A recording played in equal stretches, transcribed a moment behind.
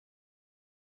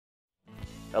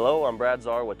Hello, I'm Brad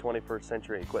Czar with 21st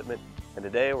Century Equipment, and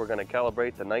today we're going to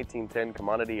calibrate the 1910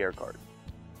 commodity air cart.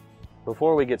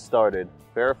 Before we get started,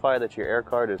 verify that your air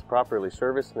cart is properly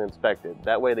serviced and inspected.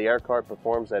 That way the air cart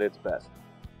performs at its best.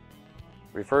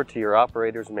 Refer to your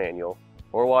operator's manual,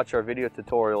 or watch our video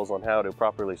tutorials on how to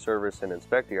properly service and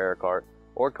inspect your air cart,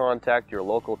 or contact your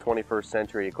local 21st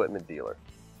Century Equipment dealer.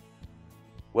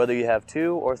 Whether you have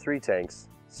 2 or 3 tanks,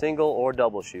 single or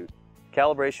double chute,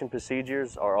 calibration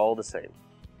procedures are all the same.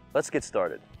 Let's get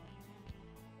started.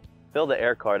 Fill the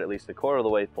air cart at least a quarter of the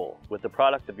way full with the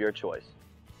product of your choice.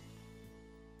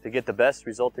 To get the best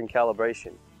resulting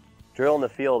calibration, drill in the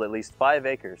field at least 5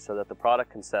 acres so that the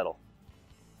product can settle.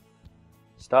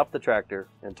 Stop the tractor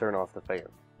and turn off the fan.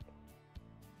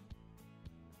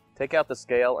 Take out the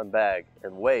scale and bag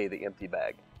and weigh the empty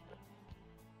bag.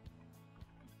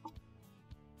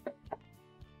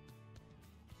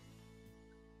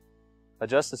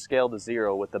 Adjust the scale to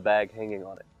 0 with the bag hanging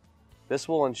on it. This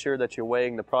will ensure that you're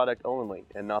weighing the product only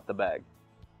and not the bag.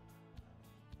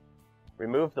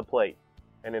 Remove the plate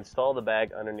and install the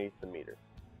bag underneath the meter.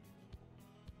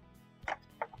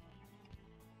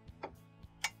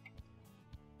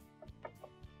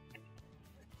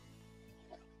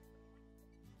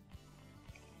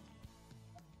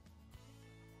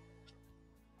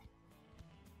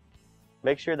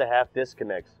 Make sure the half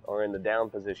disconnects are in the down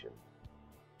position.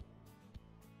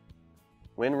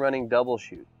 When running double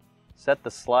chute, set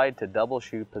the slide to double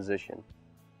chute position.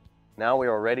 Now we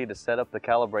are ready to set up the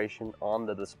calibration on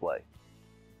the display.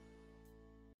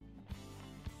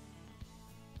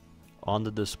 On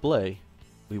the display,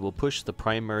 we will push the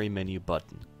primary menu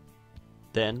button,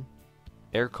 then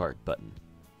Air Cart button.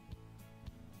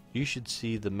 You should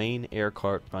see the main air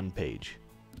cart run page.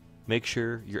 Make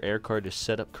sure your air cart is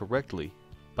set up correctly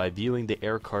by viewing the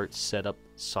air cart setup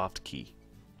soft key.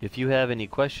 If you have any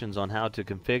questions on how to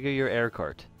configure your air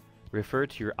cart, refer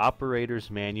to your operator's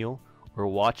manual or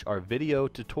watch our video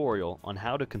tutorial on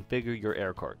how to configure your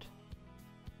air cart.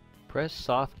 Press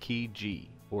soft key G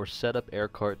or set up air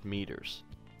cart meters.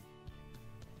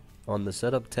 On the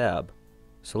Setup tab,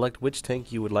 select which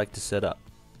tank you would like to set up,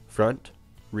 front,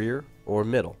 rear, or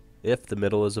middle, if the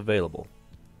middle is available.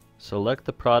 Select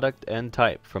the product and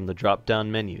type from the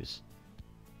drop-down menus.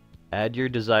 Add your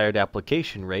desired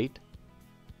application rate,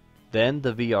 then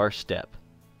the VR step.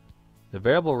 The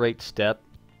variable rate step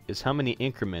is how many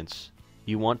increments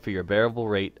you want for your variable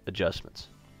rate adjustments.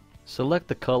 Select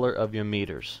the color of your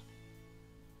meters.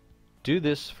 Do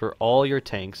this for all your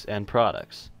tanks and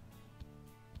products.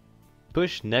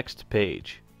 Push Next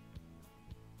Page.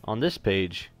 On this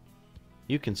page,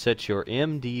 you can set your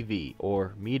MDV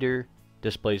or meter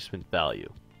displacement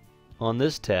value. On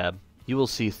this tab, you will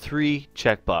see 3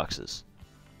 checkboxes.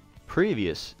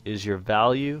 Previous is your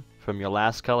value from your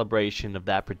last calibration of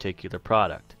that particular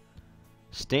product.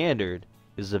 Standard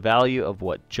is the value of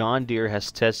what John Deere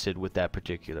has tested with that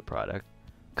particular product.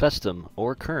 Custom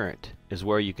or current is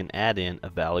where you can add in a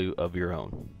value of your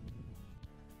own.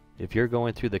 If you're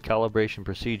going through the calibration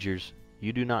procedures,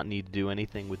 you do not need to do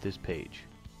anything with this page.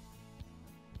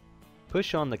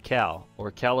 Push on the Cal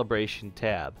or Calibration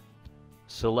tab.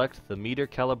 Select the meter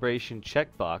calibration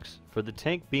checkbox for the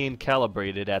tank being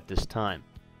calibrated at this time.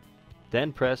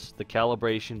 Then press the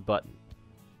Calibration button.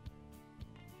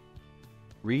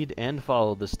 Read and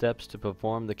follow the steps to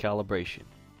perform the calibration.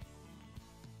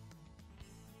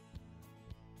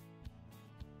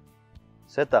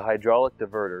 Set the hydraulic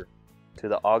diverter to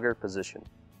the auger position.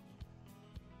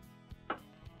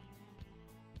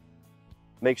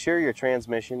 Make sure your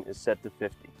transmission is set to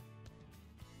 50.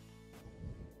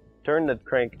 Turn the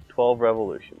crank 12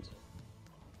 revolutions.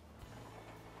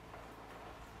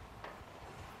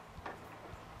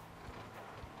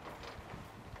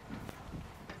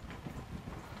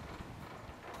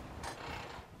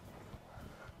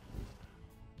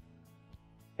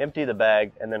 Empty the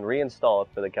bag and then reinstall it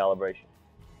for the calibration.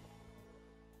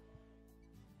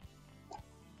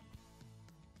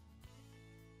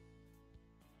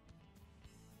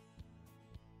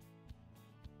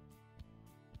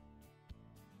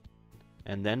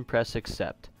 And then press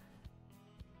Accept.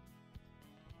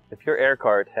 If your air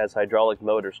cart has hydraulic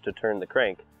motors to turn the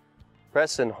crank,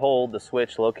 press and hold the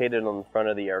switch located on the front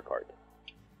of the air cart.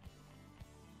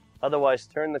 Otherwise,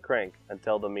 turn the crank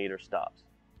until the meter stops.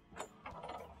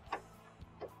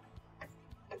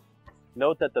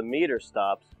 Note that the meter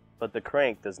stops, but the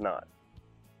crank does not.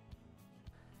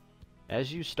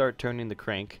 As you start turning the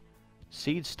crank,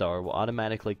 Seed Star will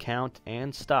automatically count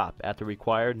and stop at the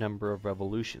required number of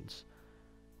revolutions.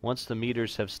 Once the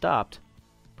meters have stopped,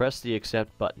 press the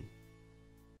Accept button.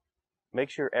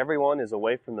 Make sure everyone is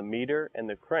away from the meter and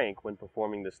the crank when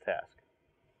performing this task.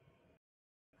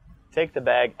 Take the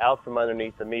bag out from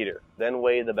underneath the meter, then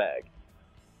weigh the bag.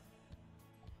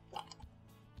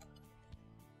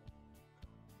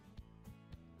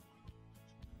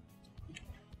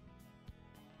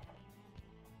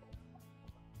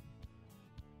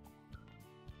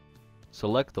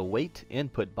 Select the weight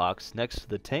input box next to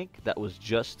the tank that was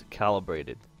just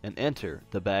calibrated and enter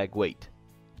the bag weight.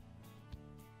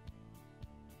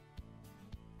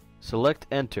 Select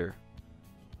Enter.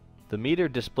 The meter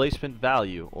displacement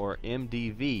value, or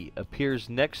MDV, appears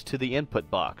next to the input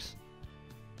box.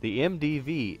 The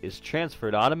MDV is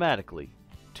transferred automatically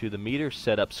to the meter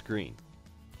setup screen.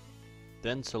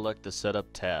 Then select the Setup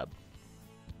tab.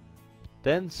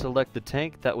 Then select the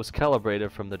tank that was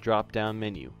calibrated from the drop-down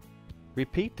menu.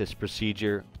 Repeat this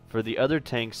procedure for the other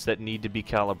tanks that need to be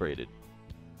calibrated.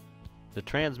 The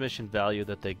transmission value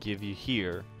that they give you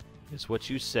here is what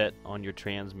you set on your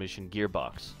transmission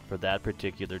gearbox for that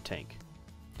particular tank.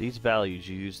 These values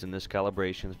you used in this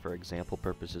calibration for example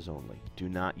purposes only. Do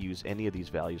not use any of these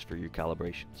values for your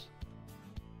calibrations.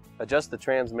 Adjust the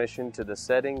transmission to the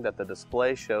setting that the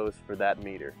display shows for that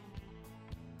meter.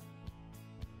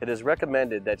 It is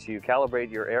recommended that you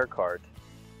calibrate your air cart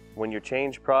when you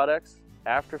change products,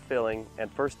 after filling,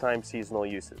 and first-time seasonal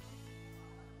uses.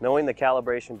 Knowing the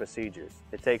calibration procedures,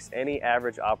 it takes any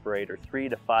average operator 3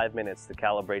 to 5 minutes to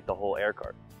calibrate the whole air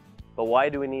cart. But why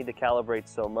do we need to calibrate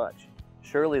so much?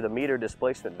 Surely the meter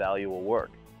displacement value will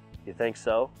work. You think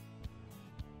so?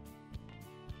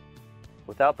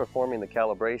 Without performing the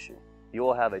calibration, you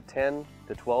will have a 10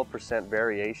 to 12%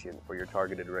 variation for your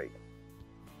targeted rate.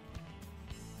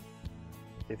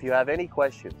 If you have any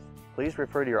questions, please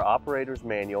refer to your operator's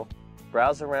manual,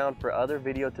 browse around for other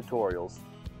video tutorials,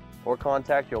 or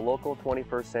contact your local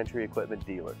 21st Century Equipment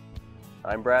dealer.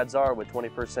 I'm Brad Czar with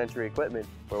 21st Century Equipment,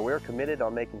 where we're committed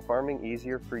on making farming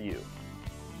easier for you.